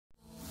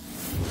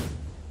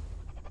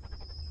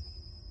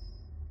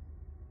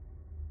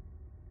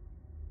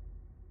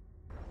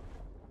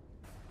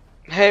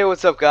Hey,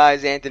 what's up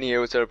guys? Anthony here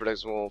with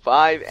Production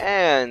 105,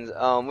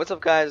 and what's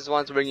up guys? Just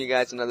wanted to bring you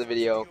guys another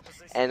video,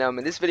 and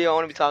in this video I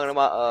want to be talking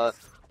about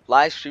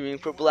live streaming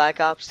for Black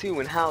Ops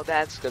 2 and how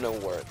that's gonna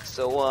work.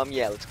 So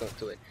yeah, let's go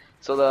into it.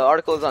 So the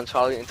article is on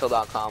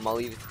charlieintel.com. I'll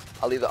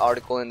leave the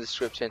article in the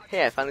description.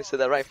 Hey, I finally said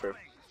that right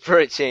for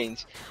a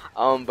change.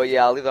 But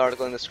yeah, I'll leave the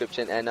article in the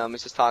description, and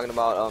it's just talking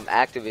about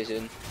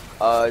Activision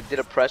did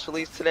a press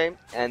release today,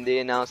 and they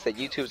announced that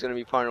YouTube's gonna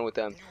be partnering with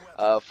them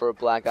for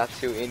Black Ops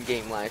 2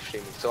 in-game live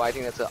streaming. So I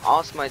think that's an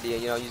awesome idea,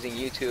 you know, using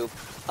YouTube.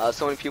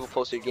 So many people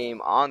post their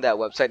game on that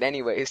website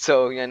anyway,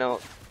 so, you know,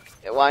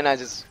 why not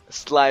just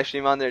live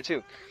stream on there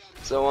too?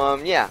 So,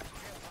 yeah.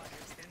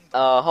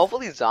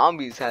 Hopefully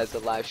Zombies has a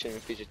live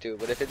streaming feature too,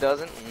 but if it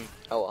doesn't,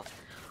 oh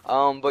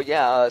well. But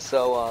yeah,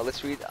 so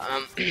let's read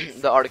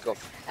the article.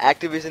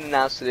 Activision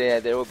announced today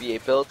that there will be a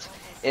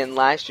built-in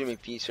live streaming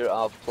feature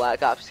of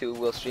Black Ops 2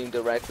 will stream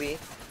directly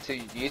to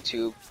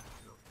YouTube.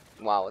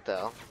 Wow, what the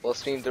hell? Will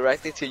stream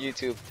directly to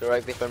YouTube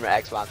directly from your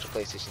Xbox or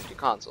PlayStation 3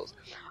 consoles.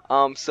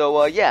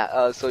 So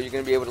you're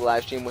gonna be able to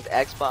live stream with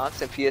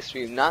Xbox and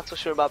PS3. Not so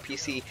sure about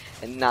PC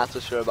and not so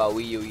sure about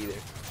Wii U either.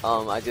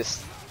 I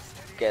just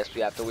guess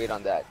we have to wait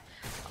on that.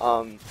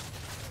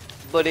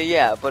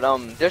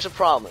 There's a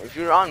problem. If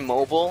you're on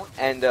mobile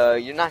and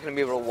you're not gonna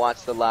be able to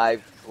watch the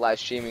live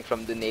streaming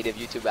from the native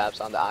YouTube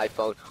apps on the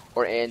iPhone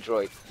or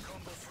Android.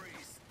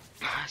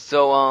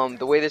 So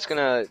the way that's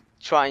gonna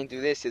try and do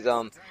this is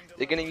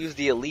they're gonna use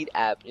the Elite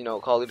app, you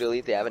know, Call of Duty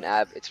Elite. They have an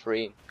app, it's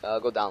free.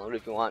 Go download it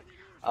if you want.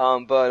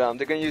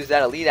 They're gonna use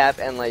that Elite app,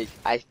 and like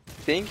I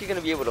think you're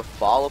gonna be able to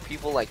follow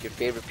people, like your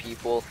favorite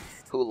people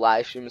who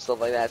live stream and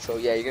stuff like that. So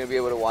yeah, you're gonna be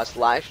able to watch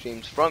live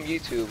streams from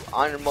YouTube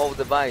on your mobile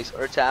device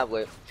or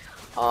tablet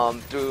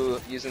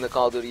through using the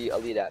Call of Duty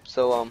Elite app.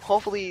 So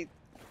hopefully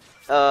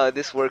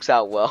this works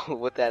out well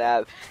with that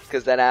app,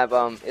 because that app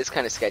is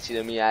kind of sketchy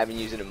to me. I haven't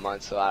used it in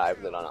months, so I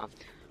really don't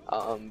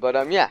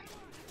know. Yeah.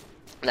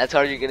 That's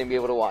how you're gonna be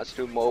able to watch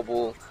through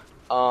mobile,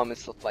 and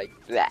stuff like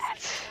that.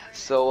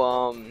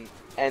 So,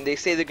 and they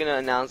say they're gonna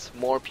announce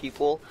more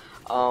people.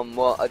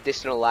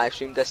 Additional live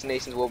stream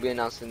destinations will be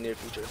announced in the near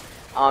future.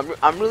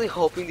 I'm really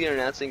hoping they're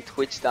announcing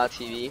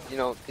Twitch.tv. You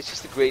know, it's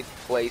just a great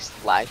place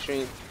to live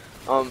stream.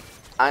 I'm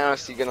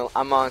honestly gonna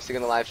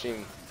live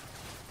stream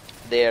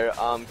there.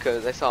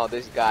 Cause I saw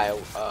this guy.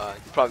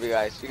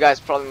 You guys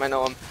probably might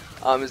know him.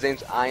 His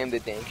name's I Am the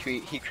Dank.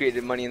 He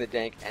created Money in the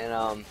Dank,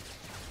 and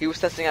he was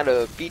testing out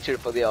a feature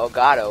for the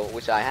Elgato,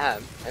 which I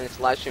have, and it's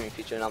a live streaming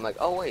feature. And I'm like,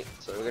 oh wait,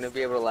 so we're gonna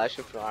be able to live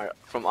stream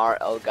from our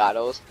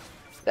Elgatos.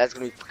 That's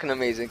gonna be fucking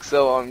amazing.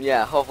 So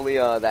yeah, hopefully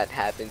that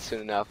happens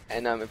soon enough.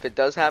 And if it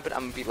does happen,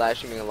 I'm gonna be live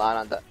streaming a lot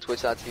on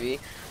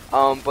Twitch.tv.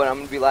 But I'm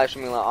gonna be live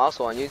streaming a lot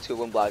also on YouTube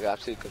when Black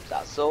Ops 2 comes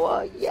out.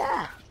 So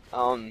yeah,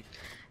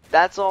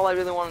 that's all I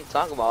really wanted to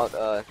talk about.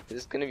 This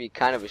is gonna be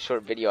kind of a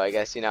short video, I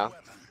guess, you know.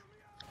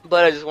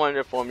 But I just wanted to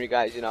inform you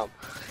guys, you know.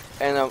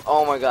 And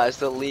oh my gosh,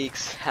 the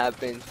leaks have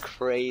been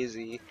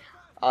crazy.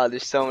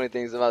 There's so many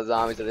things about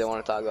Zombies that I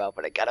want to talk about,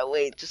 but I gotta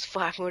wait just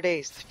 5 more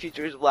days. The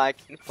future is black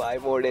in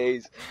 5 more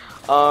days.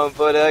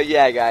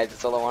 Yeah, guys,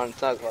 that's all I wanted to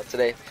talk about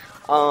today.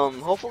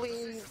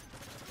 Hopefully,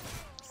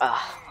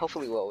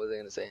 what was I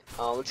gonna say?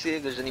 Let's see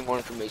if there's any more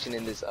information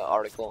in this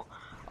article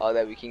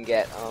that we can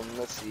get.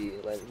 Let's see,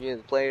 like review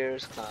the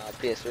players,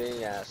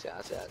 PS3, yes.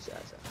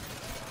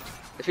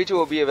 The feature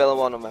will be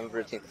available on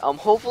November 15th.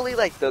 Hopefully,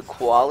 like, the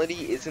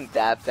quality isn't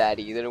that bad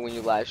either when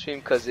you live stream,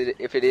 because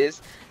if it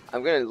is,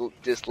 I'm gonna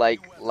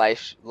dislike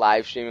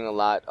live streaming a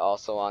lot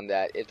also on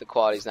that if the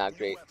quality's not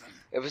great.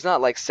 If it's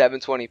not like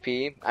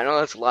 720p, I know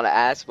that's a lot of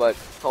ass, but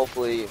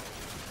hopefully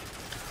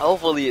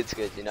it's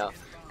good, you know,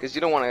 because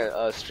you don't want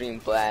to stream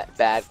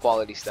bad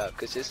quality stuff,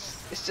 because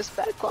it's just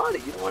bad quality.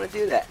 You don't want to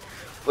do that.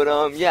 But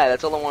yeah,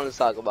 that's all I wanted to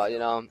talk about. You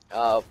know,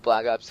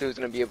 Black Ops 2 is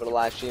gonna be able to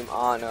live stream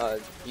on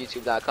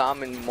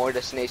YouTube.com and more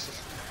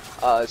destinations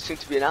soon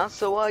to be announced.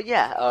 So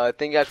yeah,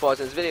 thank you guys for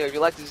watching this video.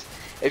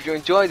 If you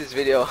enjoyed this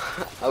video,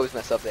 I always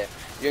mess up there.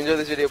 If you enjoyed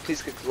this video,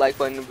 please click the like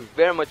button. It would be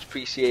very much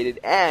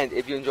appreciated. And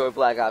if you enjoy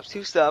Black Ops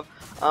 2 stuff,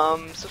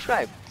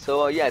 subscribe.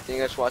 So yeah, thank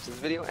you guys for watching this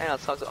video, and I'll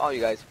talk to all you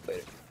guys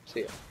later.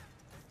 See ya.